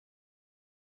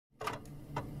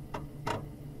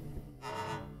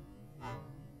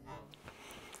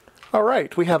All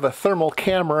right, we have a thermal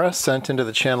camera sent into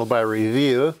the channel by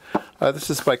review. This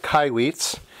is by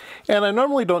Kaiweets. And I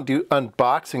normally don't do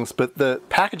unboxings, but the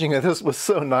packaging of this was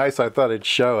so nice I thought I'd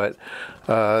show it.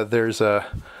 There's a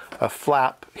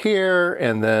flap here,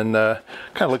 and then kind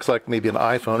of looks like maybe an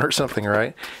iPhone or something,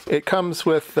 right? It comes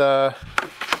with a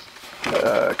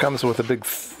big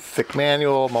thick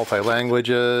manual,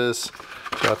 multi-languages.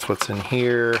 So that's what's in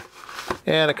here.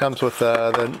 And it comes with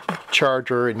the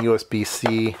charger and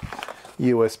USB-C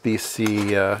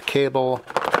cable,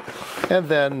 and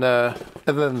then the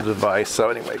device. So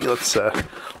anyway,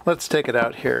 let's take it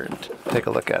out here and take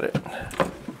a look at it.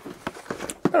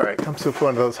 All right, comes with one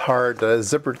of those hard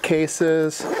zippered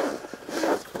cases,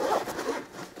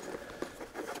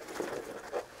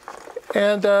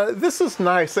 and this is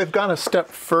nice. They've gone a step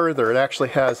further. It actually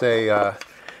has a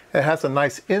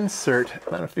nice insert. I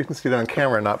don't know if you can see it on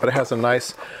camera or not, but it has a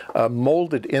nice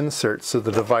molded insert so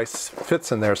the device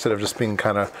fits in there instead of just being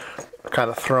kind of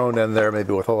thrown in there,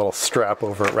 maybe with a little strap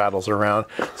over it, rattles around.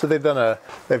 So they've done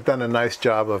a nice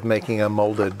job of making a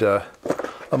molded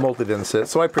insert.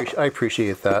 So I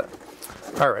appreciate that.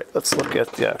 All right, let's look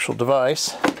at the actual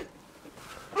device.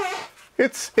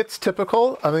 It's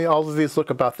typical. I mean, all of these look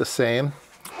about the same.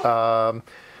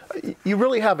 You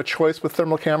really have a choice with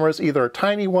thermal cameras, either a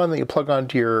tiny one that you plug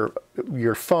onto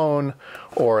your phone,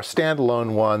 or a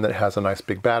standalone one that has a nice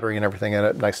big battery and everything in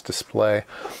it, nice display.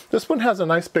 This one has a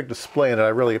nice big display in it. I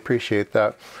really appreciate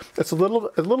that. It's a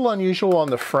little unusual on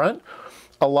the front.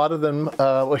 A lot of them,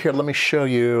 well, here, let me show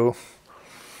you.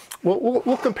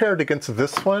 We'll compare it against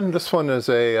this one. This one is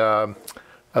a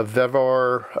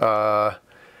Vevor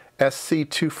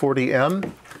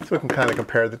SC240M, so we can kind of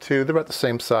compare the two. They're about the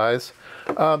same size.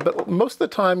 But most of the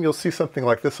time you'll see something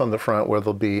like this on the front where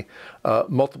there'll be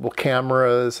multiple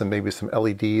cameras and maybe some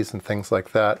LEDs and things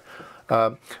like that.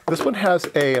 This one has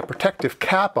a protective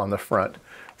cap on the front,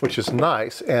 which is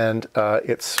nice, and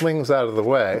it swings out of the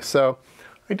way. So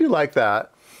I do like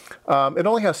that. It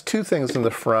only has two things in the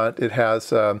front. It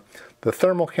has the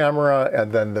thermal camera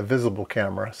and then the visible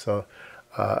camera. So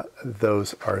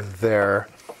those are there.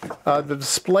 The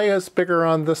display is bigger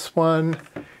on this one,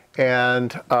 and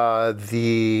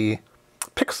the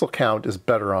pixel count is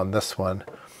better on this one.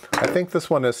 I think this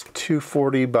one is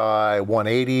 240 by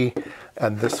 180,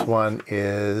 and this one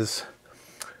is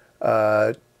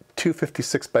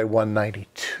 256 by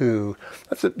 192.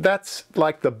 That's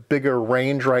like the bigger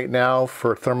range right now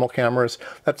for thermal cameras.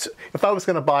 If I was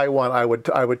going to buy one, I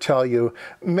would tell you,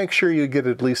 make sure you get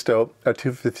at least a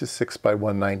 256 by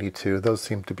 192. Those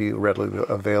seem to be readily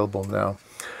available now.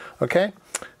 Okay,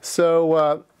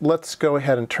 so let's go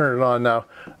ahead and turn it on now.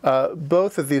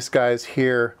 Both of these guys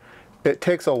here, it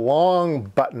takes a long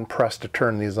button press to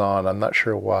turn these on. I'm not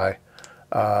sure why.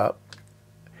 The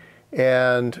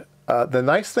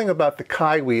nice thing about the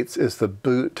Kaiweets is the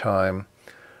boot time.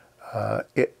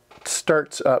 It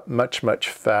starts up much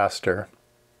faster.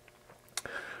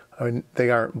 I mean, they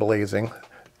aren't blazing.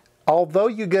 Although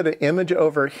you get an image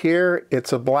over here,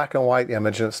 it's a black and white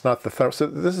image, and it's not the thermal. So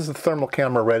this is the thermal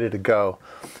camera ready to go.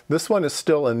 This one is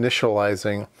still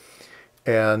initializing,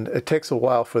 and it takes a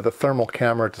while for the thermal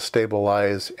camera to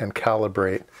stabilize and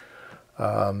calibrate.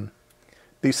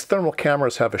 These thermal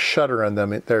cameras have a shutter in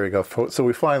them. There you go. So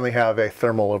we finally have a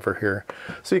thermal over here.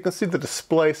 So you can see the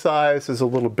display size is a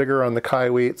little bigger on the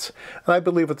Kaiweets, and I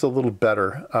believe it's a little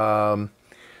better.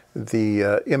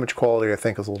 The image quality, I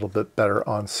think, is a little bit better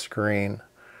on screen.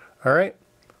 All right.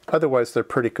 Otherwise, they're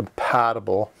pretty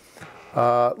compatible.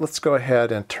 Let's go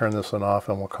ahead and turn this one off,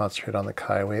 and we'll concentrate on the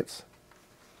Kaiweets.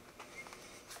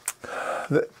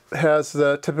 It has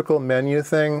the typical menu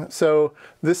thing. So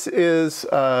this is,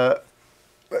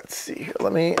 let's see here.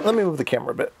 Let me move the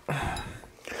camera a bit.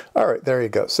 All right, there you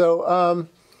go. So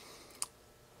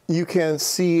you can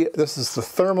see this is the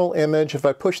thermal image. If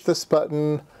I push this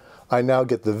button, I now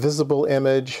get the visible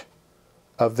image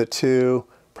of the two.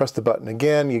 Press the button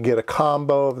again, you get a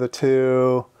combo of the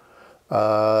two.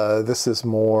 This is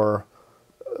more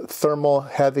thermal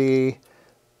heavy,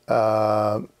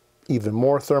 even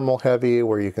more thermal heavy,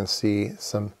 where you can see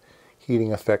some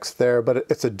heating effects there. But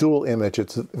it's a dual image.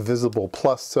 It's visible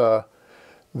plus,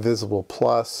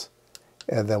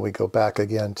 and then we go back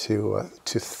again to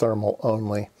thermal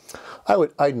only.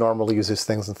 I normally use these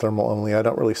things in thermal only. I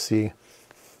don't really see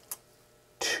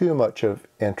too much of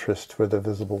interest for the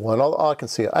visible one. I can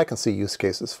see use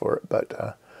cases for it,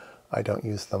 but I don't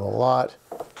use them a lot.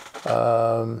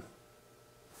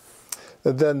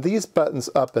 Then these buttons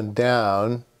up and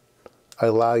down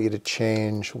allow you to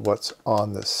change what's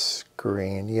on the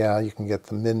screen. Yeah, you can get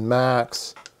the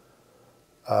min-max.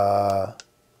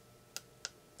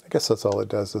 guess that's all it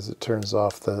does, is it turns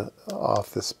off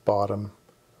this bottom.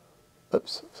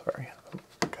 Oops, sorry.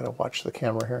 I'm gotta watch the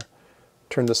camera here.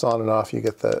 Turn this on and off, you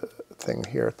get the thing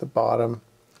here at the bottom.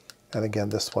 And again,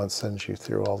 this one sends you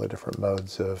through all the different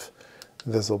modes of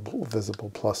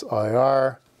visible plus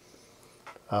IR.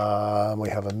 We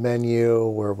have a menu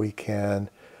where we can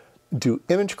do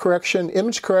image correction.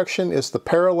 Image correction is the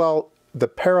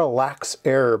parallax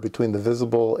error between the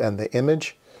visible and the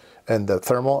image, and the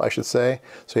thermal, I should say.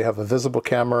 So you have a visible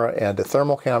camera and a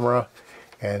thermal camera.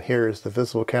 And here's the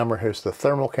visible camera, here's the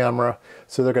thermal camera.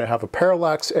 So they're going to have a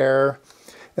parallax error.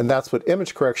 And that's what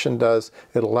image correction does.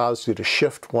 It allows you to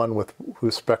shift one with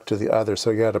respect to the other. So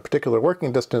you're at a particular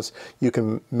working distance, you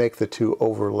can make the two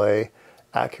overlay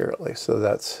accurately. So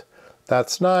that's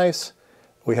nice.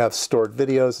 We have stored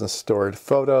videos and stored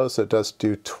photos. It does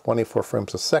do 24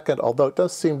 frames a second, although it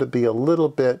does seem to be a little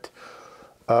bit,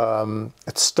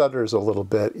 it stutters a little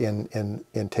bit in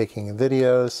taking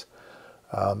videos.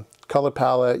 Color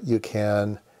palette, you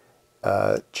can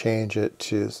change it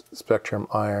to spectrum,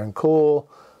 iron, cool,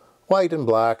 white and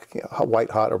black,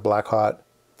 white hot or black hot,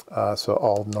 so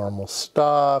all normal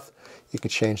stuff. You can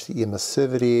change the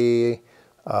emissivity,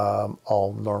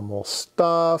 all normal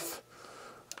stuff.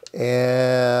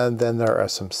 And then there are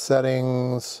some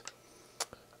settings.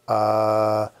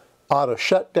 Auto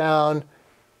shutdown.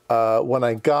 When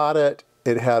I got it,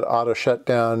 it had auto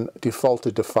shutdown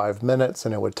defaulted to 5 minutes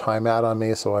and it would time out on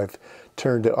me, so I've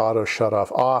turned the auto shut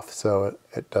off so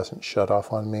it doesn't shut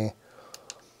off on me.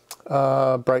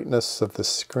 Brightness of the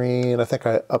screen, I think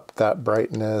I upped that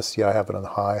brightness. Yeah, I have it on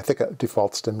high. I think it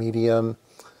defaults to medium.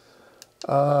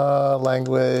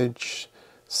 Language,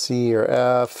 C or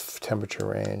F, temperature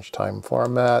range, time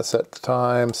format, set the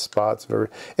time, spots.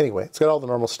 Anyway, it's got all the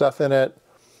normal stuff in it.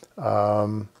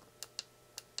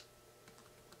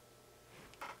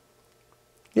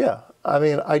 Yeah, I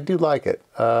mean, I do like it.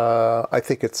 I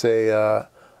think it's a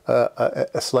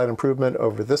slight improvement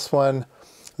over this one.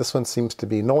 This one seems to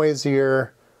be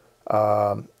noisier,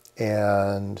 and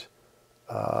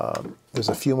there's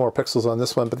a few more pixels on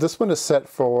this one, but this one is set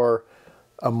for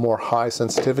a more high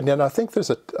sensitivity. And I think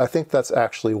that's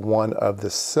actually one of the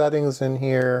settings in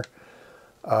here.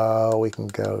 We can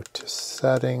go to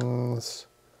settings.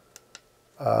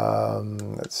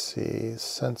 Let's see,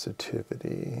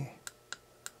 sensitivity.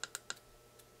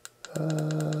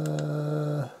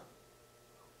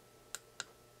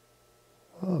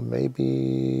 Oh,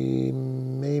 maybe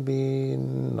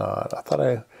not. I thought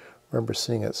I remember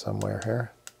seeing it somewhere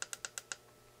here.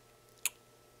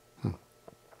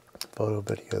 Photo,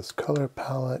 videos, color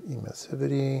palette,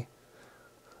 emissivity.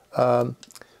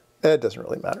 It doesn't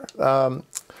really matter.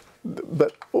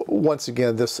 But once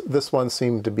again, this one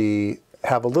seemed to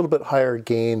have a little bit higher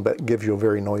gain, but gives you a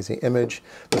very noisy image.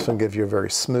 This one gives you a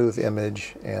very smooth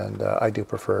image, and I do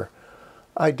prefer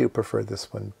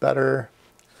this one better.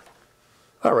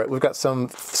 All right, we've got some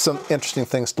interesting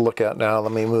things to look at now.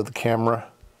 Let me move the camera.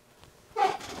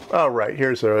 All right,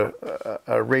 here's a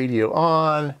radio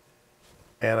on,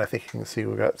 and I think you can see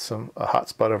we've got a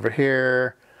hotspot over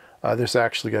here. There's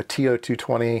actually a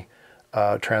TO220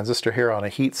 transistor here on a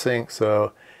heat sink,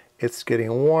 so it's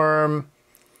getting warm,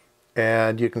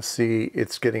 and you can see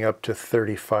it's getting up to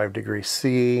 35 degrees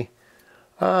C.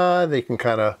 Then you can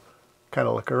kind of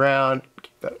look around,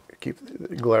 keep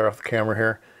the glare off the camera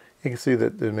here. You can see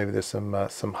that maybe there's some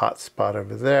hot spot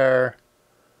over there.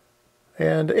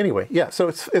 And anyway, yeah, so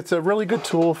it's a really good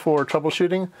tool for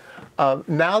troubleshooting.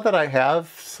 Now that I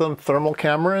have some thermal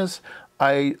cameras,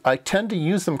 I tend to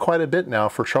use them quite a bit now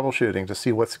for troubleshooting to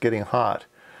see what's getting hot.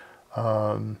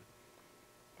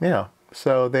 Yeah,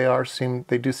 so they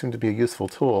do seem to be a useful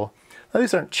tool. Now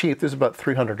these aren't cheap. There's about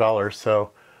 $300,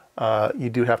 so you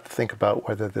do have to think about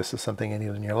whether this is something you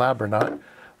need in your lab or not.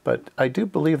 But I do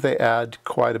believe they add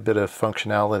quite a bit of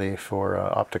functionality for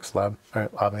optics lab, or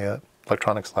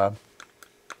electronics lab.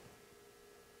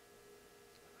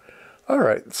 All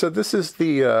right, so this is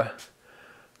the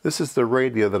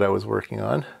radio that I was working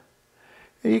on.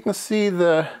 And you can see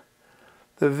the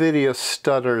video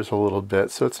stutters a little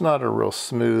bit, so it's not a real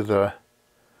smooth. You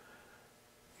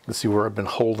can see where I've been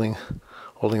holding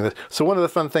this. So one of the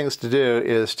fun things to do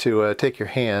is to take your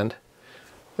hand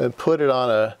and put it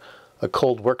on a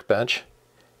cold workbench,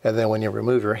 and then when you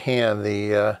remove your hand,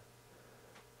 the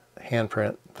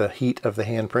handprint, the heat of the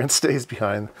handprint stays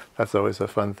behind. That's always a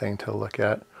fun thing to look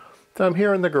at. So I'm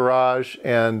here in the garage,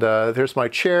 and there's my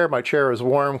chair. My chair is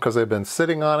warm because I've been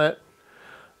sitting on it.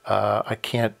 I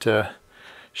can't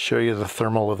show you the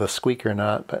thermal of the squeak or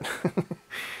not, but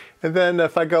and then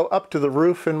if I go up to the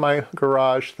roof in my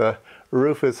garage, the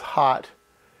roof is hot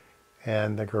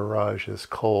and the garage is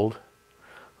cold.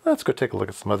 Let's go take a look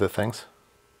at some other things.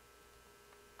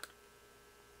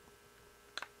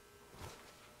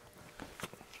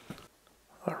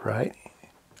 All right,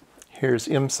 here's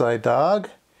IMSAI Dog.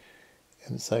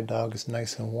 IMSAI Dog is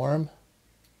nice and warm.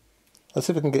 Let's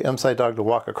see if we can get IMSAI Dog to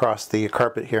walk across the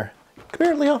carpet here. Come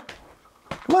here, Leo.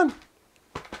 Come on.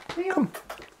 Leo. Come.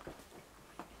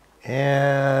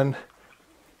 And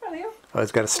Hi, Leo. oh,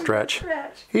 he's got to stretch.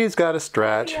 He's got to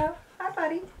stretch. Leo. Hi,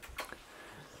 buddy.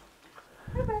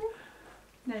 Hi, buddy.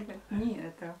 No, you can knee in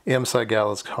it though. IMSAI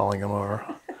Gal is calling him over.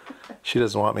 She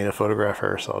doesn't want me to photograph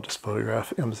her, so I'll just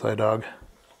photograph IMSAI Dog.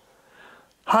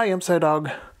 Hi, IMSAI Dog.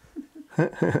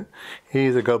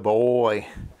 He's a good boy.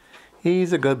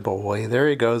 He's a good boy. There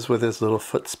he goes with his little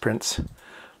footprints.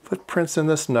 Footprints in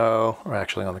the snow, or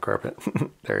actually on the carpet.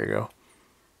 There you go.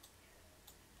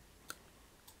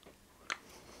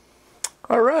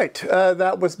 All right,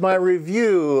 that was my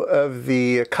review of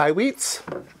the Kaiweets.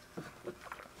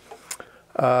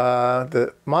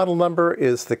 The model number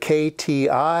is the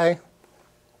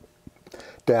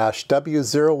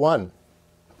KTI-W01.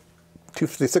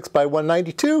 256 by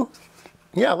 192.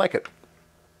 Yeah, I like it.